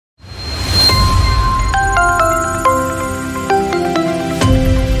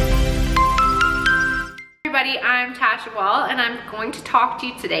Tasha Wall, and I'm going to talk to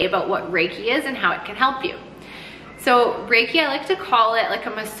you today about what Reiki is and how it can help you. So Reiki, I like to call it like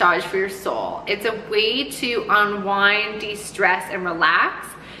a massage for your soul. It's a way to unwind, de-stress, and relax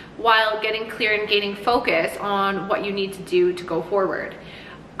while getting clear and gaining focus on what you need to do to go forward.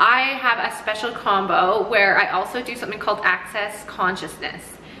 I have a special combo where I also do something called Access Consciousness.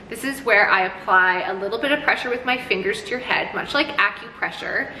 This is where I apply a little bit of pressure with my fingers to your head, much like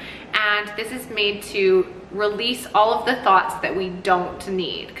acupressure. And this is made to release all of the thoughts that we don't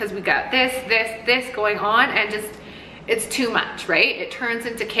need, because we got this going on, and just, it's too much, right? It turns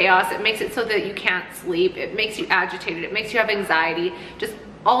into chaos. It makes it so that you can't sleep. It makes you agitated. It makes you have anxiety. Just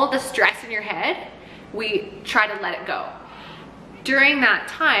all of the stress in your head, we try to let it go. During that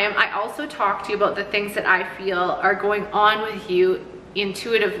time, I also talk to you about the things that I feel are going on with you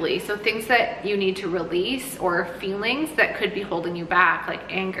intuitively. So things that you need to release, or feelings that could be holding you back, like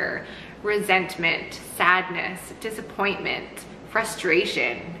anger, resentment, sadness, disappointment,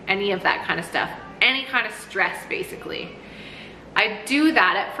 frustration, any of that kind of stuff, any kind of stress basically. I do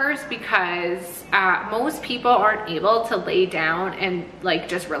that at first because most people aren't able to lay down and like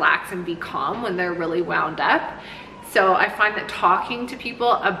just relax and be calm when they're really wound up. So I find that talking to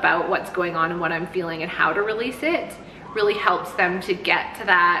people about what's going on and what I'm feeling and how to release it really helps them to get to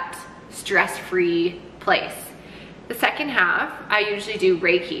that stress-free place. The second half, I usually do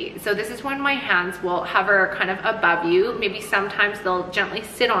Reiki. So this is when my hands will hover kind of above you. Maybe sometimes they'll gently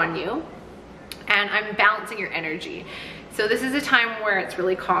sit on you, and I'm balancing your energy. So this is a time where it's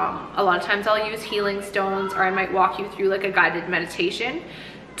really calm. A lot of times I'll use healing stones, or I might walk you through like a guided meditation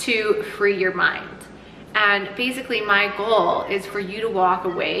to free your mind. And basically my goal is for you to walk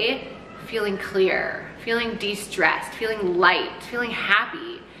away feeling clear, feeling de-stressed, feeling light, feeling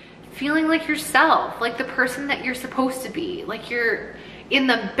happy, feeling like yourself, like the person that you're supposed to be, like you're in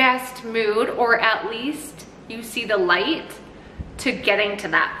the best mood, or at least you see the light to getting to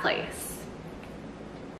that place.